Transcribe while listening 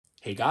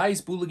Hey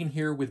guys, Booligan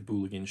here with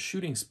Booligan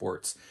Shooting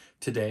Sports.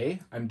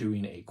 Today, I'm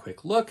doing a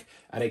quick look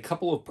at a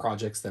couple of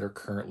projects that are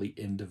currently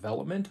in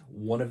development.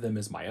 One of them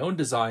is my own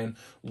design.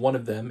 One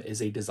of them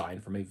is a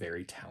design from a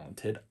very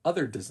talented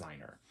other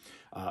designer.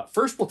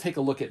 First, we'll take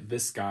a look at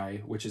this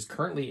guy, which is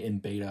currently in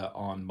beta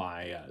on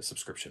my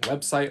subscription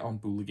website on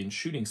Booligan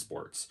Shooting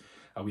Sports.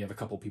 We have a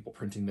couple people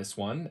printing this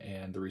one,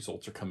 and the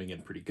results are coming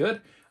in pretty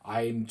good.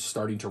 I'm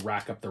starting to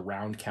rack up the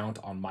round count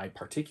on my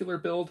particular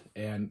build,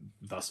 and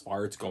thus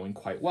far it's going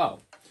quite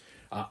well.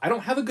 I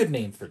don't have a good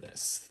name for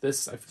this.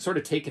 I've sort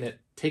of taken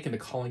to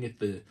calling it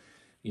the,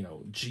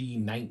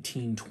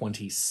 G19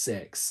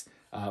 26,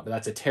 but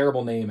that's a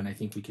terrible name, and I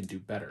think we can do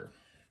better.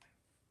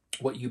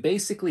 What you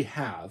basically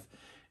have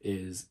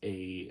is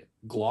a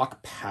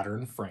Glock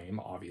pattern frame,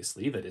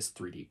 obviously, that is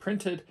 3D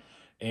printed,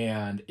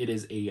 and it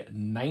is a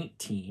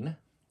 19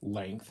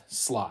 length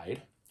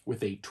slide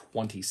with a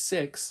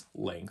 26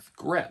 length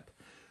grip.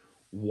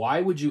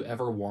 Why would you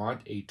ever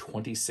want a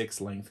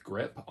 26 length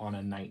grip on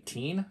a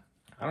 19?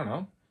 I don't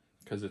know,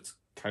 because it's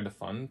kind of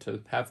fun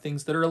to have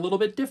things that are a little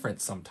bit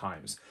different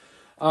sometimes.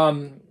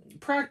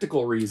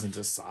 Practical reasons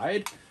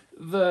aside,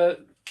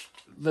 the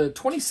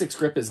 26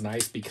 grip is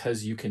nice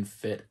because you can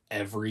fit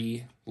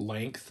every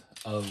length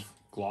of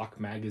Glock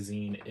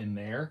magazine in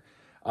there.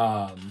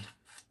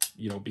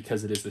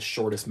 Because it is the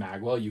shortest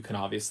magwell, you can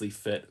obviously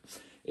fit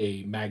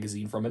a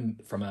magazine from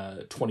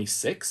a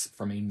 26,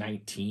 from a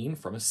 19,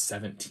 from a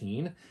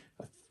 17.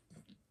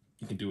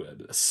 You can do a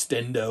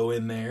stendo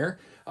in there.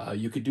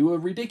 You could do a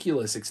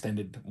ridiculous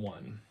extended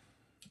one.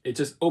 It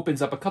just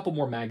opens up a couple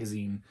more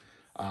magazine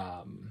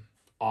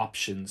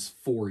options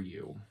for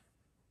you.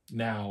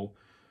 Now,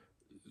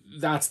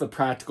 that's the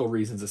practical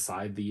reasons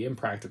aside. The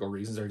impractical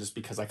reasons are just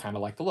because I kind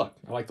of like the look.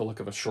 I like the look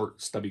of a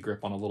short, stubby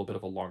grip on a little bit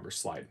of a longer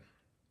slide.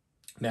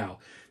 Now,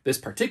 this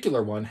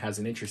particular one has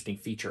an interesting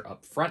feature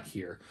up front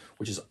here,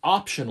 which is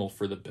optional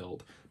for the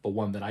build, but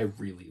one that I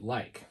really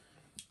like.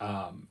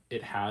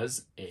 It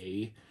has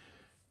a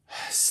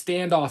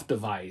standoff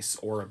device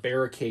or a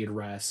barricade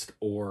rest,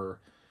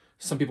 or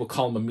some people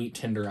call them a meat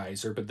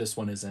tenderizer, but this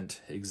one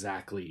isn't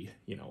exactly,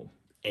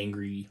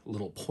 angry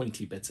little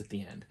pointy bits at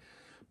the end.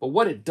 But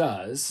what it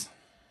does,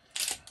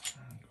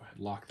 go ahead,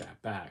 lock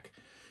that back.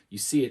 You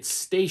see it's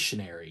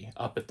stationary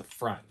up at the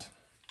front.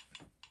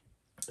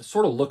 It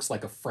sort of looks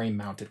like a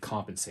frame-mounted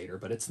compensator,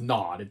 but it's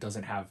not. It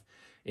doesn't have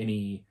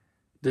any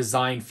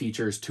design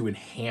features to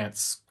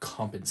enhance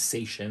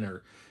compensation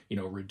or,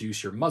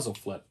 reduce your muzzle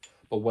flip.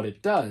 But what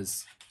it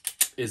does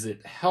is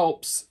it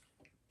helps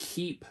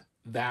keep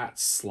that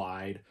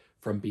slide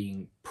from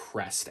being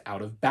pressed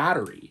out of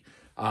battery.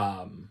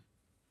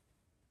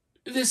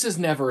 This is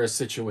never a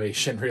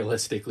situation,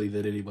 realistically,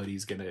 that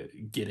anybody's going to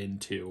get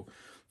into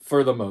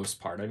for the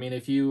most part. I mean,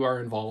 if you are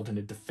involved in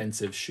a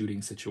defensive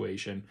shooting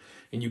situation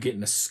and you get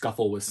in a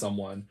scuffle with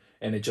someone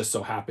and it just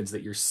so happens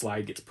that your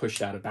slide gets pushed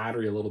out of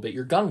battery a little bit,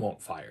 your gun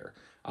won't fire.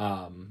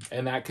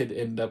 And that could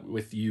end up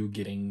with you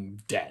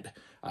getting dead.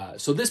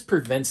 So this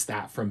prevents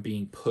that from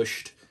being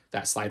pushed,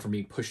 that slide from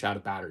being pushed out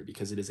of battery,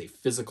 because it is a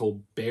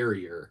physical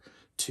barrier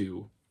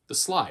to the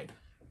slide.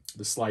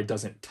 The slide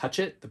doesn't touch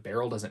it. The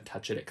barrel doesn't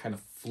touch it. It kind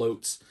of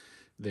floats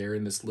there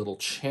in this little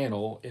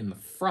channel in the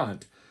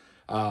front.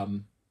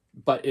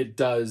 But it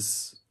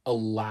does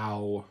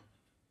allow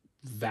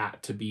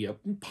that to be a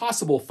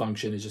possible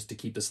function, is just to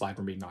keep the slide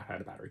from being knocked out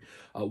of battery.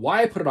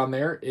 Why I put it on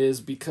there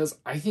is because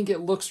I think it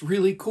looks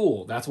really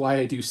cool. That's why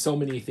I do so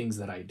many things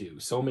that I do.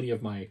 So many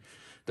of my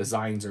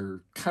designs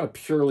are kind of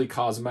purely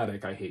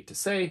cosmetic, I hate to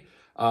say.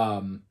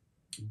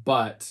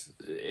 But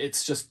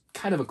it's just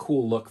kind of a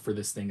cool look for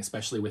this thing,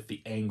 especially with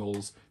the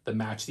angles that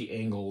match the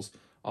angles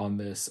on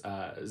this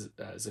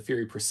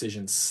Zafiri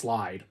Precision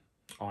slide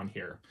on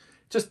here.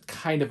 Just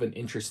kind of an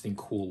interesting,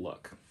 cool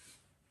look.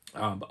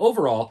 But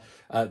overall,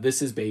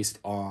 this is based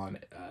on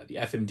the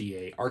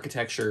FMDA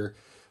architecture.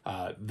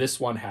 This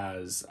one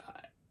has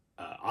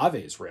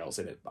Aves rails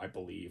in it, I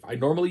believe. I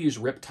normally use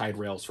Riptide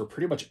rails for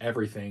pretty much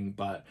everything,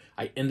 but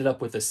I ended up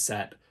with a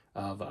set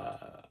of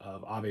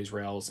Aves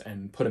rails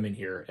and put them in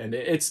here. And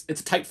it's a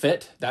tight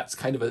fit. That's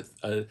kind of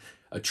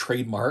a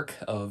trademark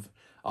of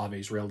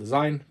Aves rail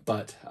design,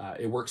 but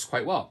it works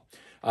quite well.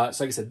 So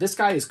like I said, this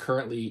guy is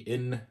currently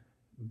in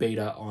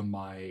beta on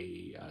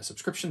my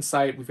subscription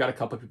site. We've got a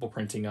couple of people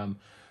printing them,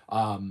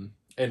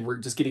 and we're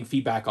just getting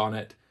feedback on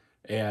it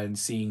and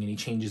seeing any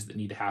changes that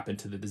need to happen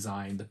to the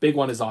design. The big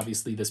one is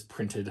obviously this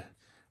printed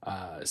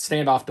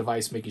standoff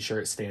device, making sure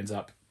it stands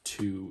up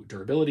to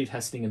durability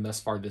testing, and thus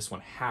far this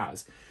one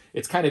has.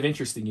 It's kind of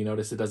interesting. You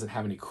notice it doesn't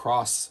have any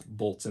cross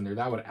bolts in there.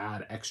 That would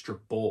add extra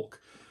bulk.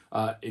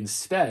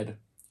 Instead,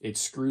 it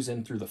screws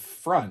in through the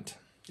front.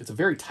 It's a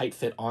very tight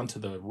fit onto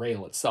the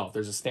rail itself.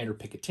 There's a standard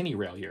Picatinny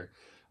rail here,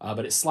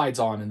 but it slides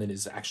on and then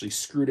is actually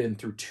screwed in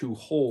through two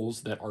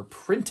holes that are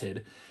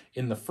printed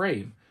in the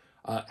frame.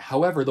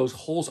 However, those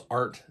holes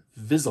aren't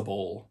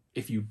visible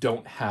if you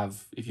don't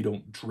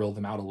drill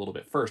them out a little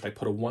bit first. I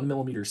put a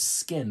 1mm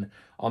skin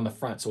on the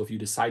front, so if you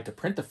decide to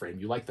print the frame,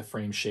 you like the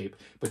frame shape,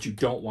 but you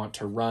don't want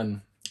to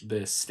run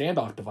this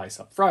standoff device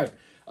up front,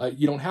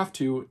 you don't have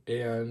to,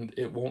 and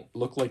it won't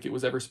look like it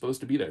was ever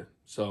supposed to be there.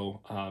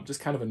 So just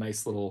kind of a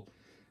nice little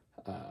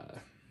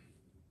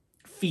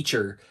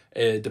feature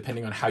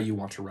depending on how you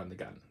want to run the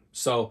gun.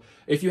 So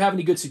if you have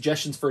any good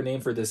suggestions for a name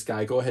for this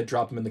guy, go ahead,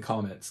 drop them in the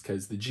comments,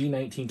 because the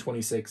G19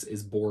 26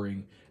 is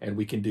boring and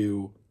we can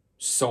do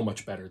so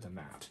much better than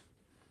that.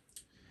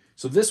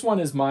 So this one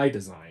is my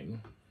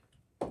design.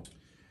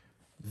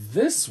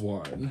 This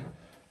one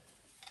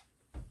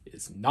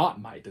is not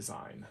my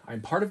design.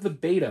 I'm part of the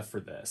beta for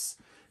this.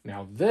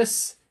 Now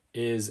this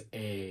is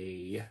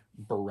a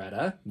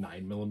Beretta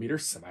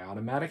 9mm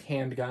semi-automatic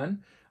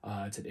handgun.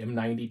 It's an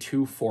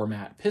M92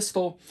 format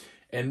pistol,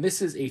 and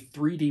this is a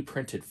 3D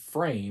printed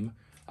frame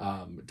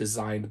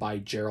designed by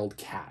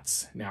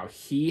GeraldKatz. Now,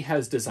 he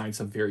has designed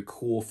some very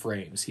cool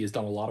frames. He has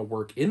done a lot of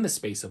work in the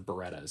space of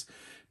Berettas,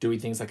 doing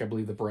things like, I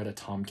believe, the Beretta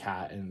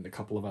Tomcat and a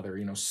couple of other,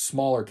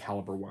 smaller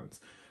caliber ones.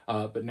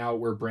 But now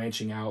we're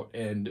branching out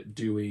and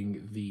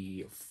doing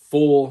the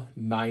full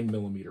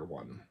 9mm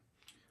one.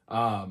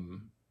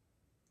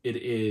 It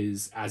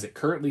is, as it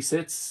currently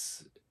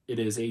sits, it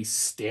is a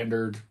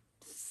standard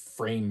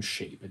frame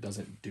shape. It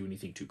doesn't do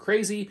anything too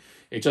crazy.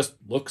 It just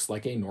looks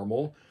like a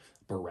normal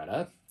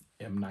Beretta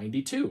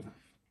M92.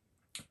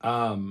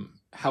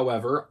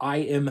 However, I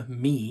am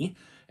me,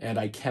 and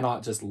I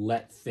cannot just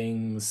let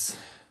things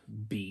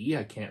be.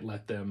 I can't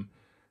let them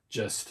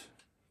just,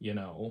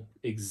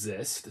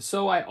 exist.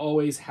 So I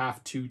always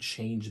have to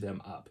change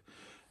them up.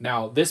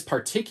 Now, this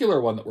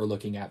particular one that we're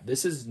looking at,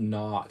 this is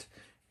not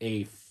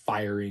a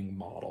firing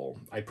model.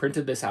 I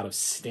printed this out of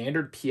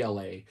standard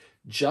PLA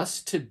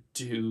just to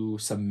do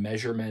some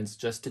measurements,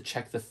 just to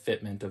check the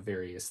fitment of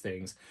various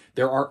things.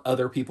 There are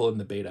other people in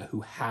the beta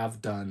who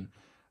have done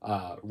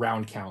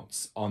round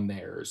counts on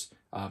theirs.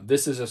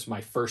 This is just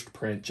my first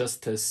print,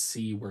 just to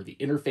see where the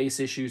interface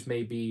issues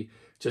may be,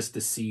 just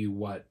to see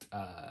what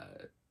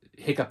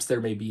hiccups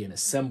there may be in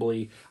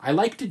assembly. I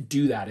like to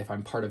do that if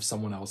I'm part of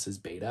someone else's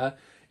beta,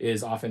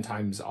 is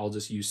oftentimes I'll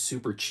just use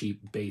super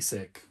cheap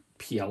basic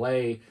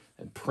PLA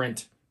and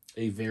print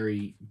a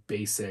very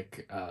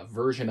basic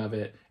version of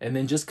it, and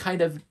then just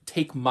kind of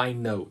take my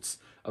notes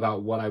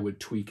about what I would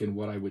tweak and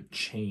what I would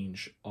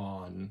change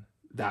on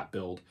that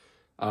build,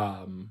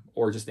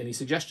 or just any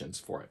suggestions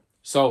for it.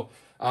 So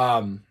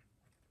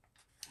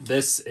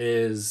this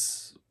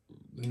is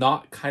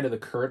not kind of the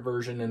current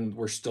version, and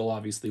we're still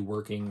obviously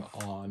working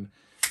on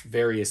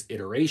various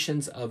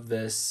iterations of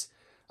this.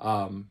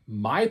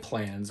 My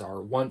plans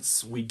are,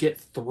 once we get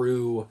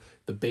through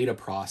the beta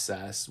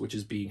process, which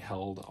is being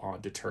held on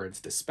Deterrence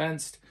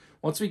Dispensed,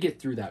 once we get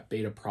through that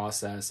beta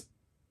process,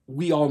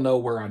 we all know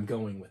where I'm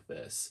going with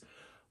this.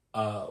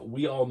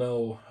 We all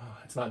know,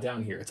 it's not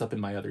down here, it's up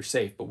in my other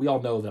safe, but we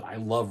all know that I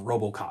love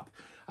RoboCop.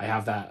 I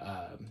have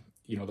that,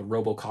 the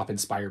RoboCop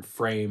inspired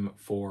frame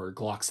for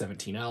Glock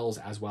 17Ls,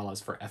 as well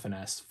as for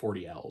FNS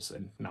 40Ls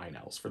and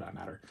 9Ls for that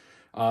matter.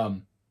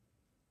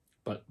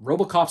 But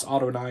RoboCop's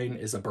Auto 9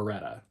 is a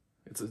Beretta.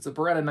 It's a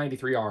Beretta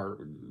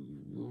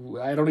 93R.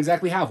 I don't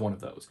exactly have one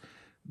of those.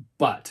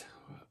 But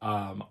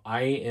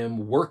I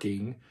am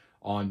working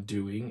on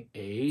doing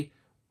a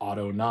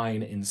Auto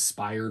 9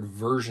 inspired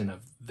version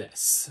of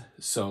this.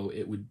 So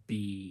it would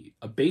be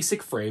a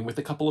basic frame with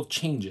a couple of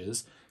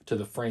changes to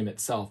the frame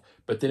itself,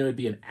 but then it would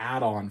be an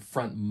add-on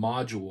front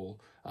module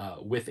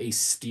with a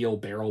steel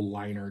barrel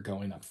liner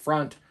going up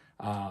front,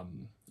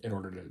 in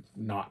order to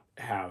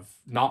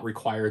not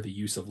require the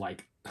use of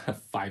like a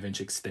 5-inch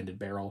extended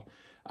barrel,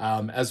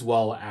 as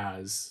well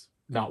as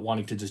not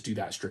wanting to just do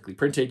that strictly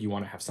printed. You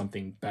want to have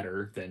something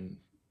better than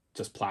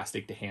just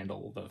plastic to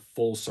handle the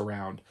full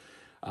surround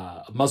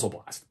muzzle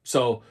blast.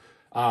 So,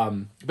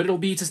 but it'll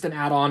be just an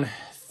add-on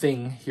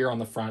thing here on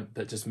the front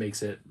that just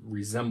makes it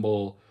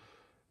resemble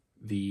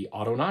the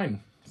Auto 9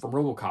 from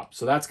RoboCop.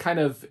 So that's kind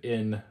of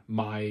on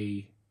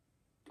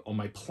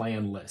my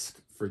plan list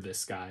for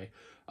this guy.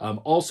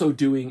 Also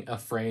doing a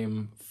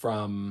frame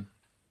from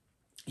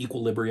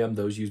Equilibrium.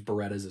 Those use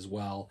Berettas as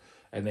well,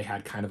 and they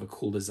had kind of a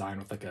cool design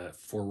with like a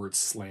forward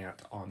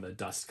slant on the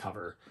dust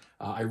cover.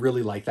 I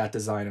really like that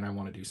design, and I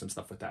want to do some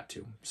stuff with that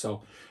too.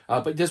 So,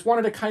 but just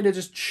wanted to kind of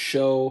just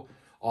show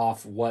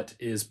off what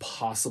is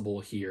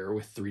possible here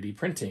with 3D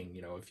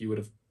printing. If you would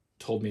have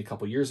told me a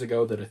couple years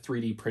ago that a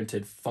 3D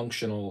printed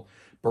functional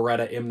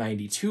Beretta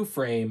M92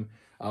 frame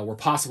were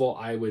possible,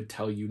 I would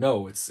tell you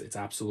no, it's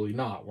absolutely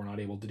not. We're not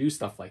able to do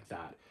stuff like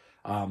that.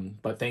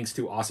 But thanks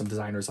to awesome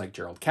designers like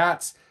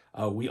GeraldKatz,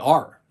 we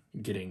are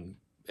getting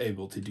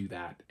able to do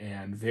that,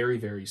 and very,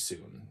 very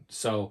soon.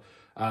 So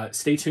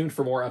stay tuned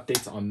for more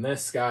updates on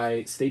this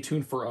guy. Stay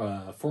tuned for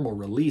a formal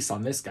release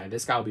on this guy.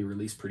 This guy will be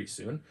released pretty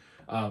soon.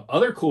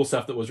 Other cool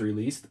stuff that was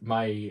released,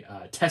 my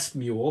test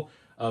mule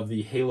of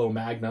the Halo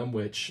Magnum,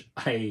 which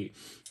I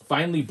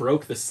finally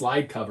broke the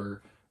slide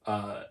cover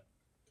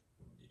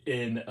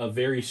in a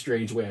very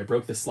strange way. I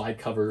broke the slide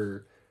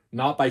cover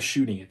not by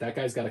shooting it. That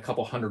guy's got a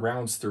couple hundred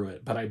rounds through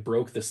it, but I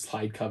broke the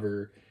slide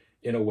cover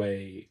in a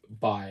way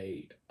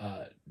by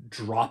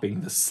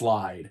dropping the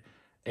slide,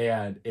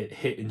 and it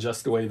hit in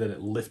just a way that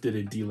it lifted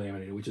and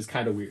delaminated, which is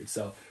kind of weird.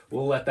 So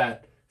we'll let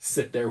that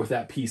sit there with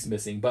that piece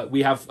missing. But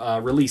we have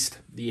released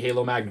the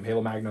Halo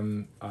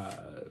Magnum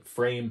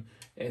frame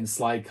and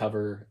slide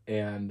cover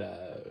and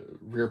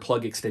rear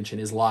plug extension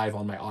is live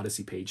on my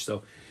Odyssey page.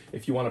 So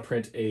if you want to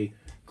print a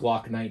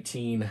Glock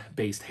 19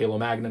 based Halo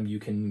Magnum, you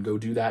can go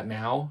do that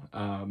now.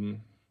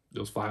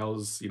 Those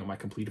files, my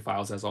completed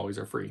files as always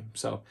are free.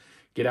 So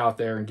get out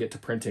there and get to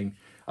printing.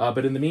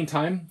 But in the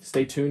meantime,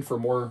 stay tuned for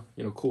more,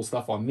 cool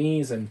stuff on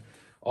these and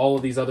all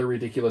of these other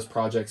ridiculous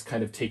projects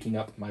kind of taking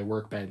up my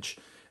workbench.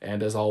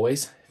 And as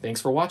always,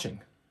 thanks for watching.